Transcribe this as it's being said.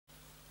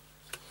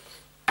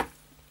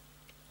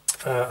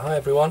Hi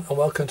everyone, and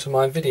welcome to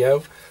my video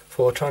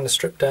for trying to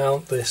strip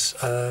down this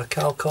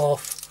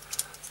Kalkhoff,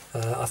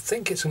 I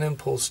think it's an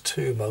Impulse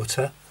 2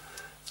 motor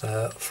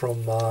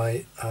from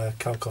my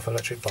Kalkhoff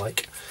electric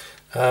bike.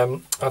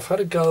 I've had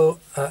a go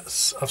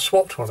at, I've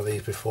swapped one of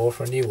these before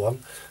for a new one.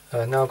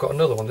 Now I've got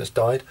another one that's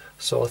died,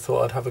 so I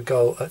thought I'd have a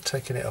go at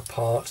taking it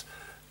apart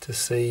to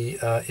see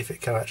if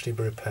it can actually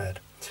be repaired.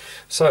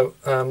 So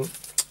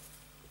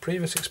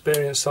previous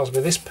experience tells me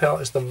this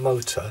part is the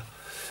motor.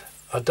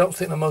 I don't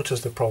think the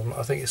motor's the problem.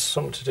 I think it's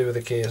something to do with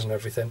the gears and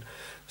everything.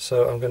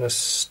 So I'm going to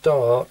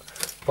start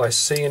by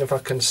seeing if I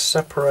can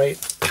separate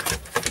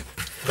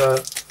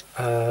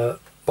the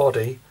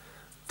body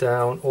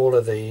down all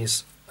of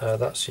these.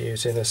 That's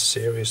using a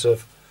series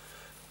of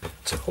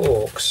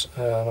Torx.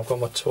 And I've got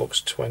my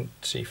Torx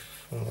 20,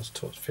 well, that's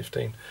Torx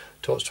 15,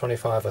 Torx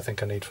 25 I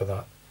think I need for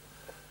that.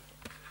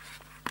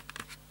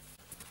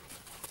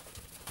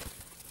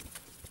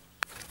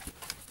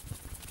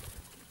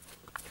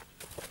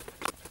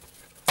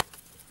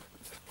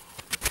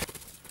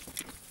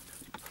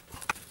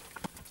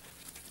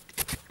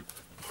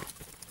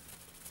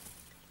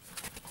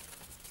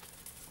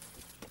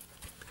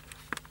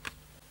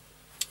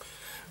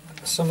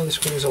 Some of the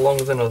screws are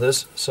longer than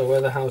others, so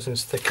where the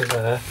housing's thicker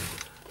there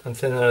and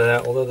thinner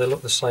there, although they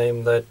look the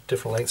same, they're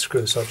different length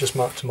screws, so I've just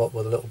marked them up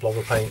with a little blob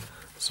of paint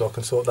so I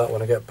can sort that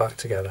when I get back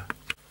together.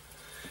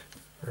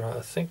 Right,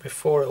 I think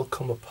before it'll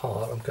come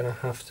apart I'm going to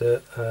have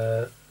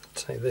to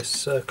take this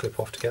circlip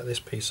off to get this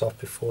piece off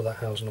before that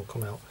housing will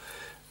come out.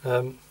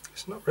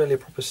 It's not really a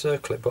proper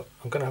circlip, but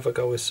I'm going to have a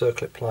go with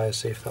circlip pliers,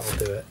 see if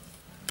that'll do it.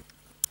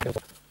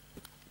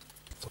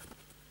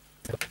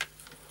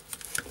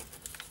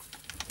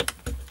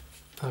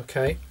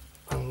 Okay,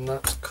 and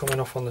that's coming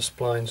off on the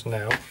splines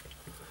now,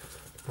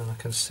 and I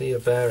can see a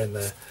bearing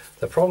there.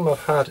 The problem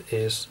I've had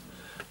is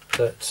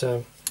that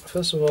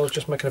first of all I was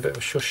just making a bit of a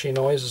shushy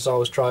noise as I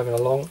was driving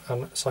along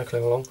and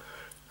cycling along.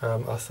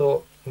 I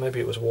thought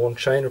maybe it was a worn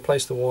chain,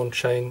 replaced the worn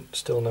chain,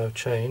 still no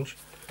change.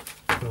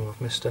 Oh,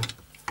 I've missed it.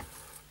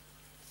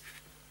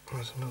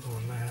 There's another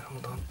one there,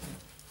 hold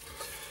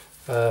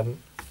on.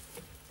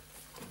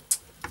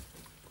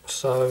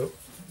 So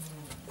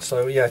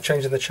yeah,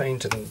 changing the chain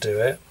didn't do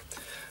it.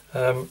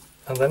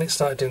 And then it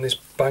started doing this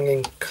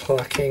banging,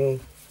 clacking,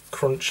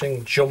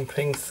 crunching,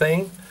 jumping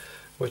thing,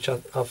 which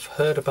I've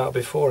heard about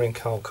before in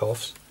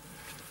Kalkhoffs.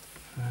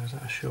 Is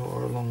that a short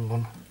or a long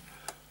one?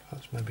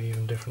 That's maybe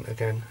even different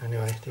again.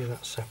 Anyway, do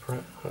that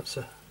separate. That's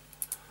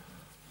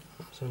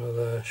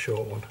another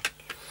short one.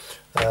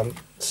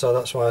 So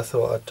that's why I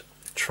thought I'd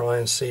try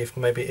and see if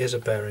maybe it is a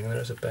bearing. There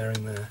is a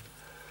bearing there.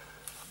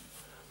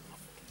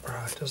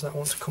 Right, does that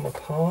want to come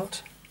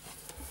apart?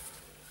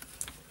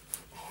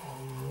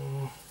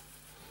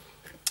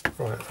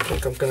 Right, I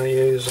think I'm going to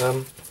use,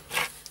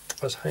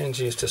 as Haynes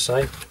used to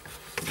say,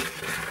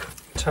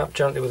 tap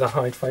gently with a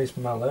hide face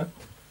mallet.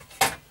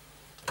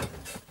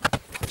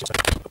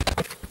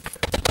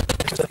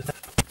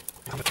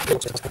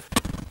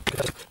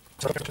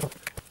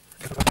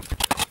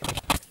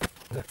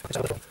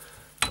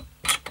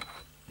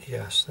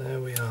 Yes, there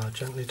we are,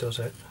 gently does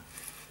it.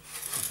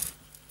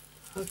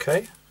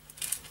 Okay,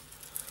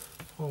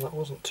 well that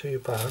wasn't too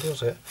bad,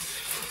 was it?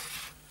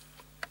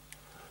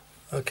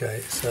 Okay,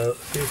 so a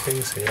few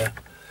things here.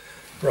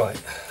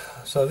 Right,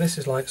 so this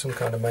is like some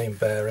kind of main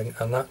bearing,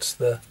 and that's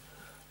the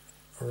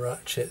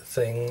ratchet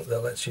thing that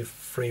lets you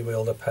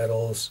freewheel the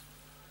pedals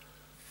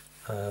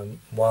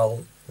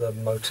while the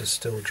motor's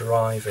still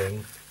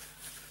driving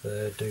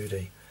the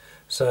doody.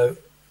 So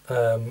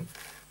that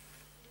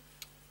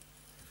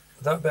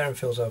bearing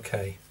feels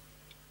okay.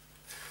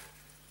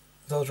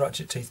 Those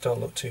ratchet teeth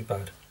don't look too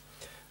bad.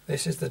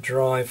 This is the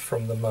drive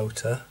from the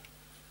motor.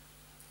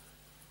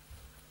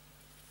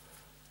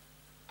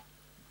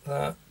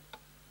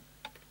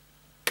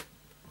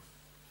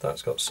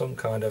 That's got some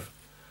kind of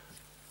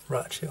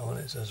ratchet on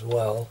it as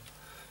well,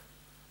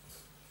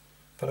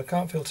 but I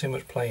can't feel too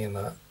much play in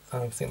that,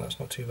 and I think that's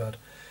not too bad.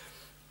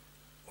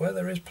 Where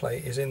there is play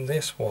is in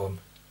this one.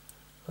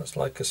 That's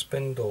like a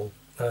spindle,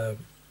 what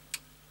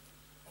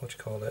do you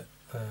call it,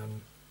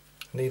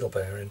 needle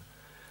bearing.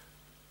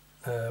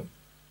 You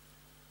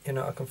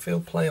know, I can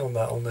feel play on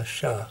that on the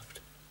shaft.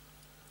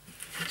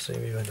 Let's see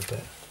you in a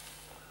bit.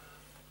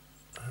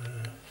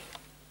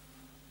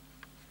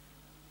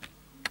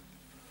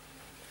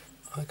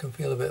 I can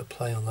feel a bit of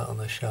play on that on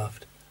the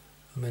shaft.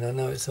 I mean, I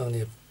know it's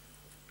only a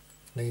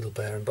needle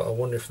bearing, but I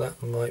wonder if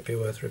that might be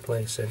worth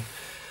replacing.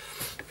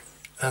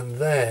 And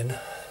then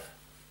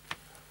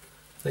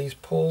these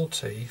pawl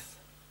teeth,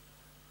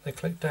 they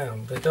click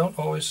down. They don't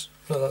always,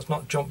 look, that's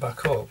not jumped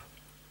back up.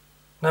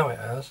 Now it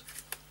has,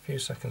 a few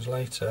seconds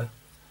later.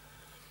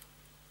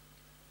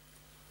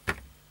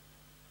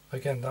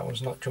 Again, that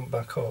one's not jumped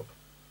back up.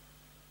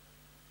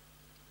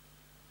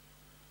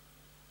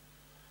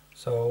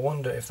 So I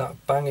wonder if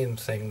that banging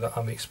thing that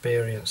I'm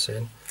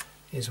experiencing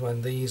is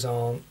when these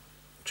aren't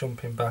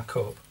jumping back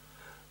up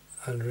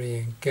and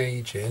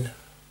re-engaging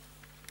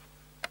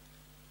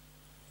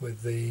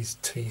with these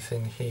teeth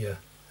in here.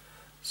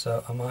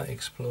 So I might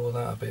explore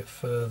that a bit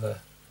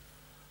further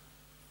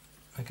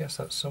I guess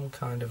that's some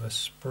kind of a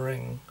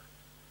spring.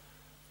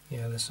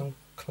 Yeah, there's some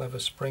clever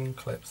spring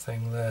clip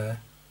thing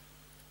there.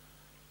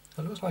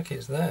 It looks like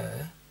it's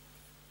there,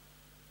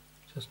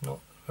 just not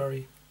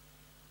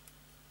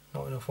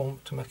enough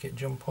oomph to make it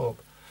jump up.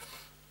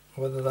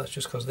 Whether that's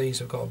just because these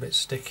have got a bit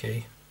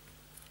sticky,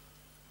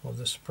 or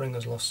the spring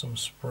has lost some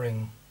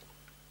spring,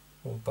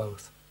 or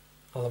both.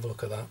 I'll have a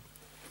look at that.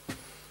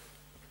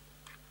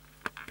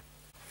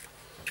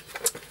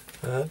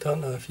 I don't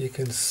know if you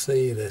can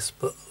see this,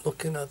 but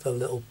looking at the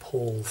little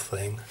pawl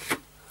thing,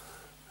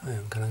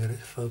 can I get it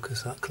to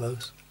focus that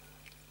close?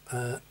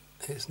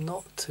 It's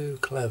not too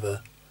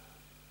clever.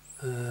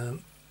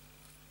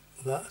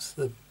 That's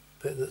the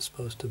bit that's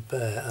supposed to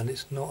bear, and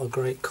it's not a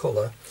great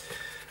colour.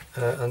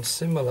 And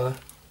similar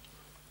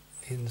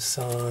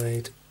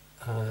inside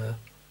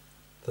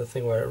the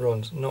thing where it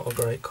runs, not a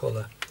great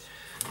colour.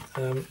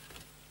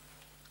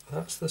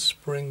 That's the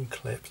spring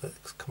clip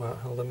that's come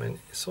out, held them in.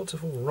 It's sort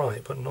of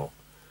alright, but not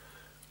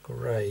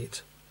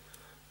great.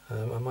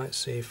 I might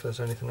see if there's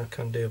anything I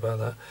can do about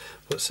that.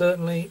 But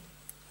certainly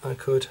I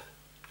could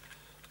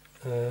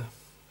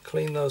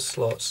clean those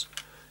slots,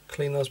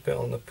 clean those bit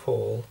on the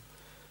pawl,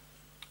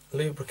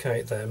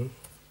 lubricate them,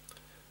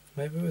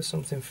 maybe with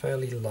something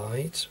fairly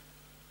light.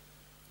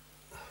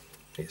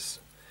 It's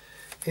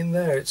in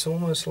there, it's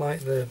almost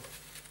like the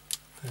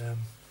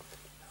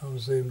how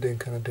zoomed in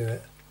can I do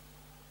it?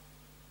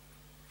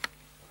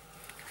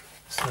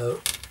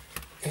 So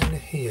in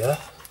here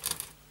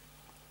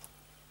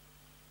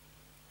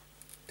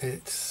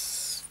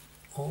it's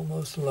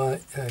almost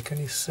like, can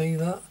you see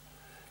that?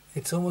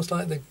 It's almost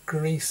like the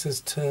grease has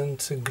turned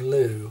to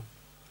glue.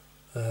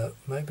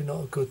 Maybe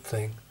not a good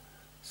thing.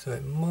 So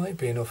it might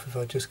be enough if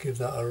I just give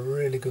that a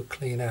really good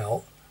clean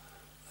out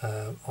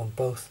on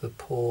both the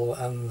pawl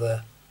and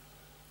the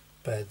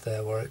bed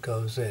there where it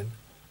goes in,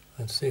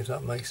 and see if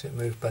that makes it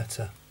move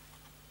better.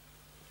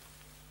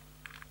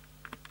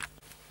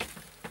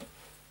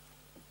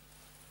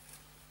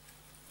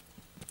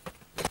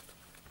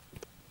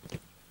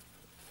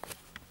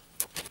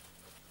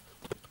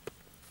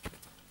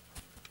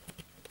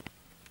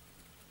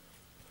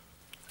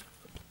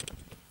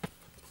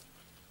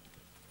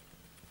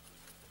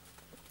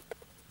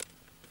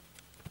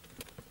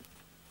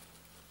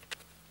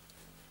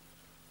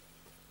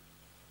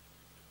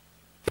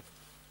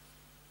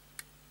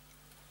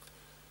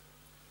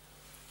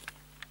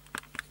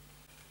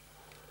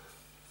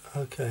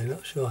 Okay,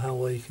 not sure how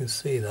well you can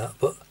see that,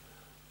 but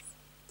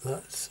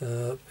that's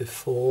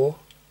before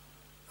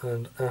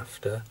and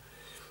after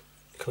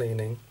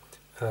cleaning.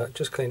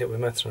 Just cleaned it with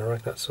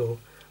Metanarag, that's all.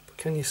 But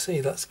can you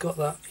see that's got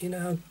that, you know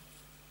how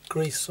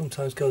grease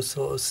sometimes goes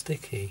sort of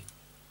sticky?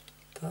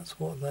 That's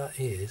what that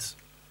is.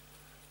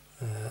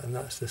 And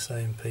that's the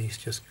same piece,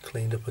 just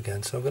cleaned up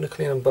again. So I'm going to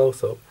clean them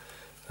both up.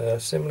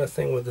 Similar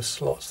thing with the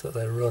slots that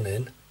they run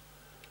in.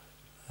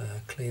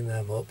 Clean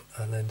them up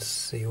and then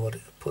see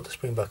put the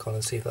spring back on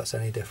and see if that's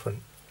any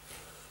different.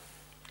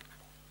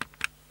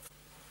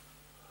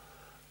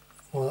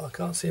 Well, I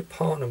can't see a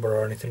part number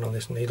or anything on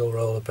this needle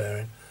roller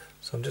bearing,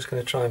 so I'm just going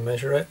to try and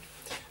measure it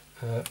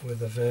with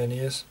the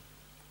verniers.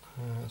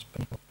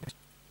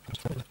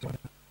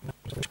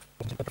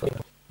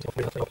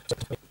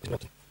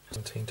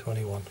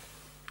 1721.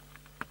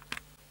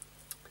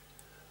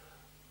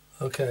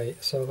 Okay,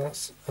 so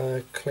that's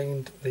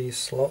cleaned these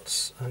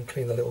slots and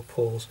cleaned the little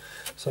pawls.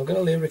 So I'm going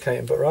to lubricate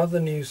them, but rather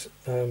than use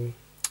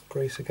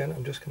grease again,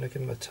 I'm just going to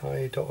give them a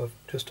tiny dot of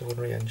just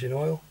ordinary engine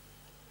oil.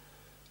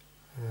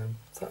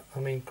 I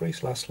mean,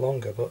 grease lasts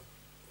longer, but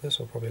this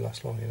will probably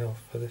last long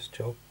enough for this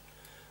job.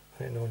 I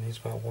think it only needs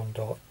about one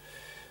drop.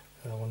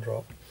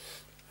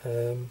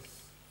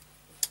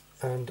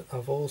 And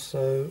I've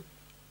also,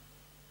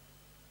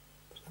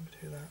 let me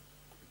do that.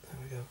 There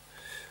we go.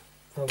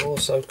 I've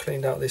also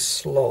cleaned out this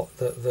slot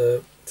that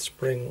the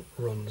spring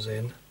runs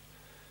in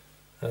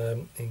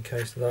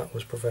case that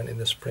was preventing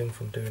the spring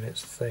from doing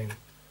its thing.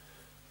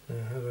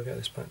 Now, how do I get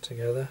this back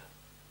together?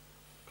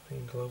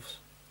 Clean gloves.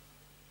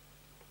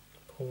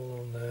 Pull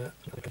on there.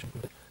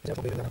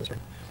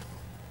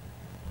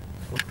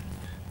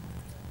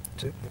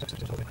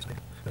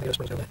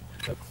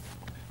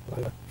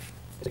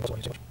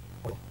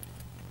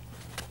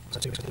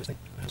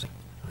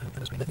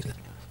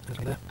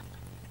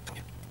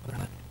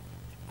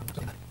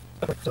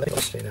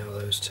 So now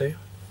those two.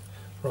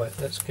 Right,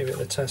 let's give it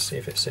the test, see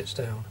if it sits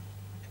down.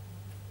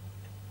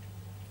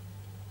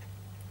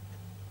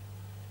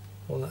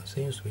 Well, that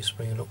seems to be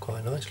springing up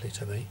quite nicely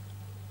to me,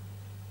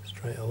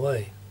 straight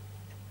away.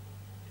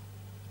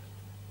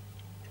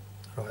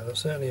 Right,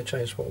 that's certainly a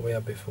change from what we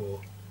had before.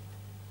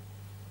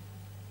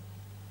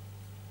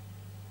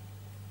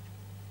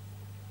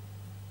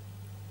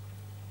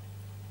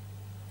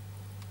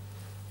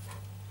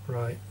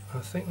 Right, I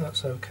think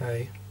that's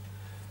okay.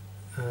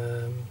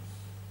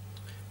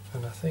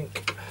 And I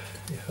think,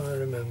 if I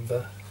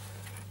remember,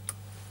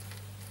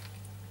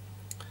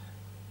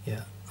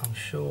 yeah, I'm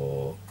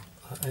sure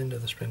that end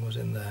of the spring was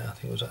in there. I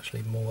think it was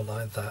actually more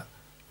like that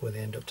with the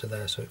end up to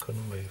there, so it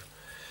couldn't move.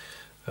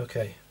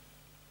 Okay.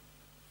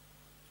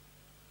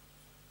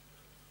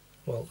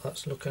 well,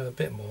 that's looking a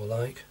bit more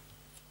like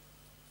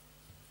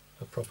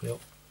a properly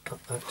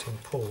acting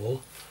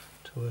pawl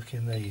to work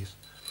in these.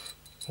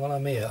 While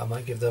I'm here, I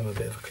might give them a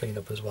bit of a clean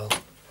up as well.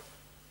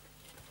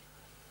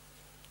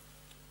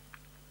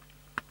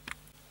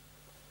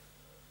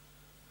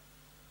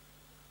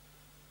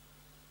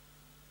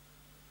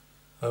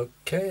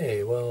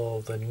 Okay, well,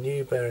 the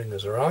new bearing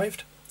has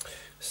arrived,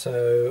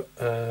 so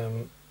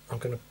I'm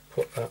going to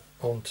put that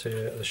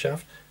onto the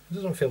shaft. It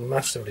doesn't feel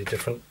massively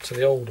different to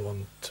the old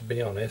one, to be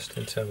honest,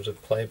 in terms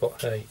of play, but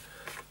hey,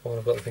 while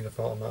I've got the thing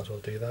apart, I might as well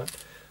do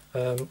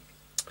that.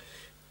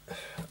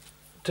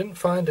 Didn't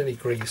find any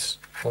grease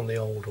on the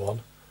old one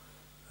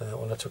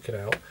when I took it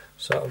out,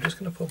 so I'm just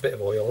going to put a bit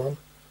of oil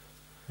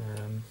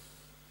on.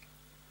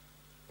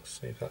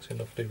 See if that's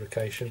enough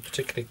lubrication,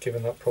 particularly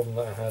given that problem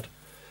that I had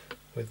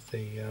with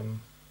the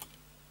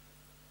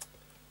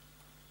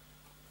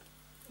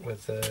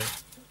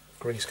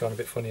grease going a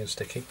bit funny and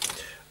sticky.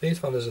 These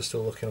fellas are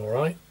still looking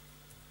alright,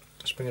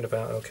 springing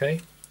about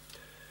okay.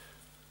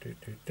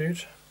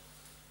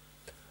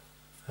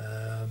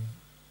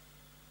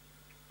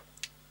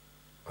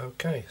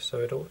 Okay, so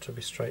it ought to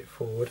be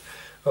straightforward.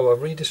 Oh,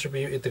 I've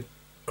redistributed the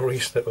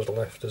grease that was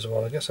left as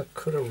well. I guess I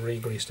could have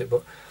re-greased it,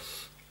 but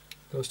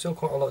there was still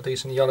quite a lot of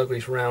decent yellow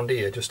grease around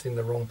here, just in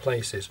the wrong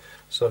places.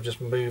 So I've just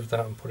moved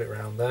that and put it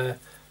around there,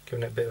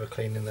 giving it a bit of a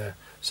clean in there.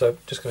 So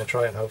just going to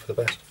try it and hope for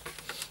the best.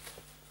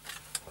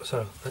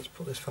 So let's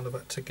put this fella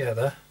back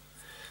together.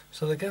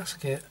 So the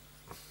gasket,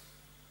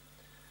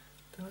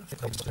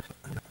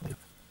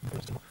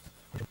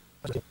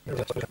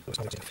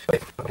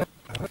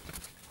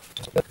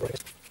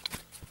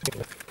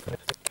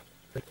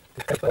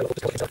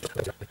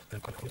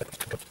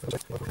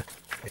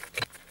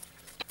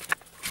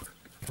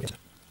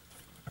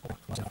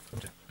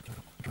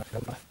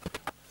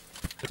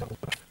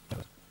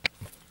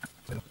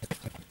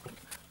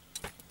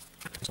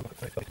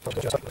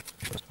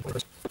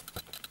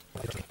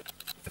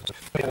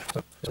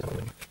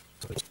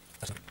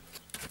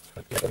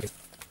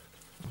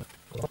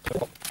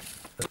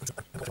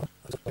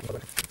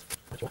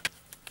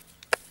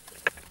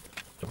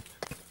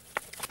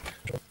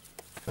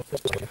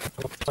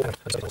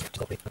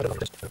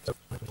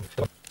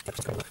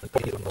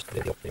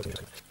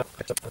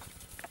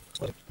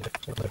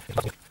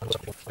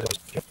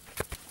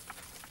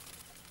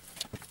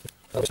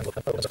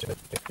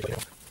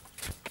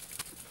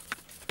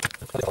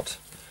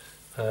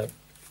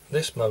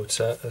 this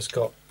motor has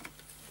got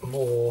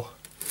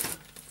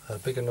a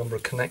bigger number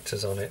of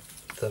connectors on it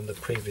than the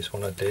previous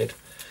one I did.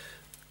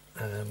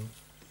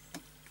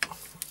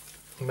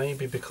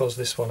 Maybe because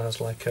this one has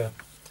like a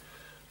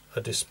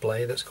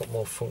display that's got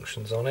more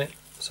functions on it,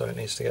 so it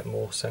needs to get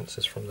more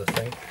sensors from the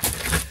thing.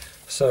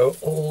 So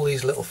all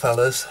these little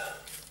fellas,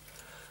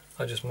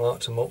 I just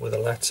marked them up with a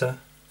letter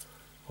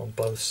on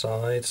both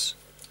sides.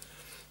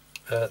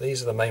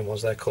 These are the main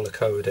ones, they're colour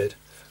coded,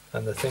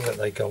 and the thing that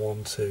they go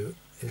on to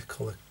is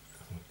colour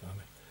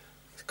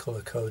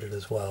coded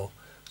as well,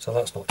 so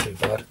that's not too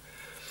bad.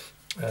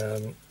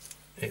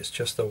 It's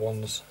just the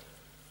ones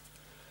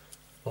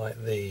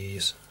like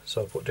these,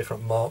 so I put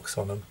different marks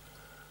on them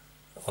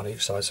on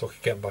each side so I can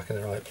get them back in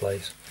the right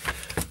place.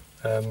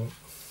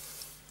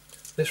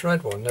 This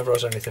red one never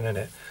has anything in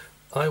it.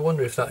 I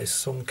wonder if that is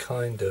some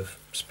kind of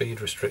speed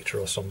restrictor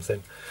or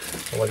something,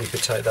 or whether you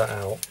could take that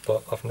out,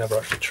 but I've never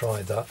actually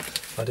tried that.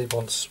 I did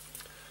once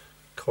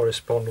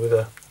correspond with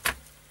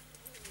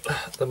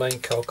the main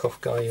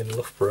Kalkhoff guy in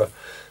Loughborough,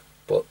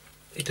 but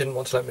he didn't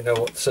want to let me know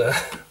what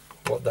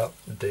that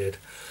did.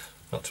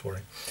 Not to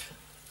worry,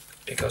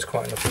 it goes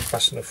quite enough and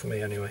fast enough for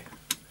me anyway.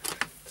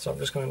 So I'm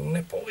just going to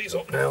nip all these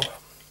up now,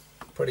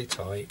 pretty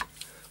tight,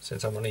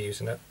 since I'm only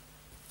using a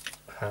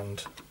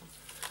hand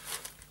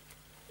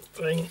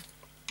thing,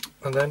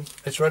 and then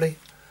it's ready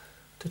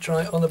to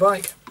try it on the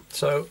bike.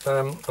 So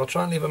I'll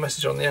try and leave a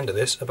message on the end of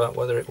this about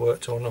whether it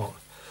worked or not.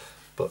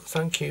 But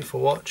thank you for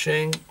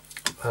watching.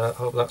 I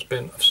hope that's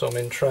been of some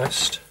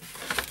interest.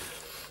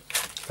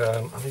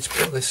 I need to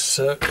put this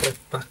circlip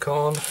back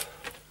on.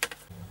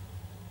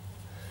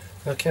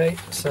 Okay,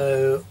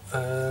 so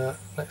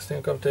next thing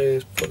I've got to do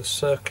is put the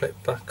circlip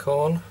back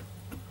on.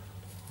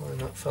 Line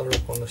that fella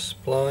up on the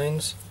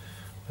splines.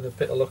 With a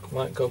bit of luck,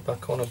 might go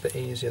back on a bit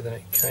easier than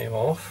it came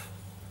off.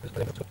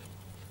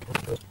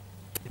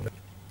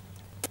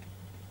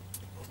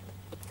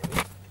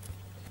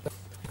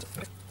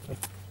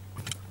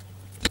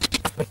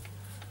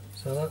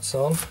 So that's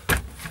on,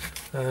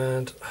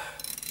 and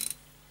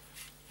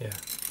yeah,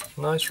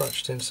 nice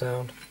ratcheting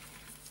sound,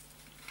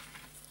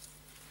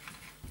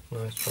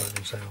 nice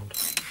driving sound.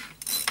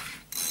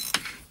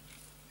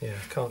 Yeah,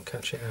 can't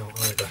catch it out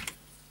either.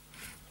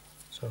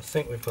 So I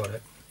think we've got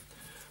it.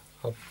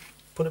 I'll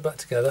put it back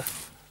together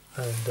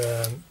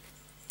and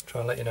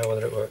try and let you know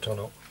whether it worked or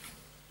not.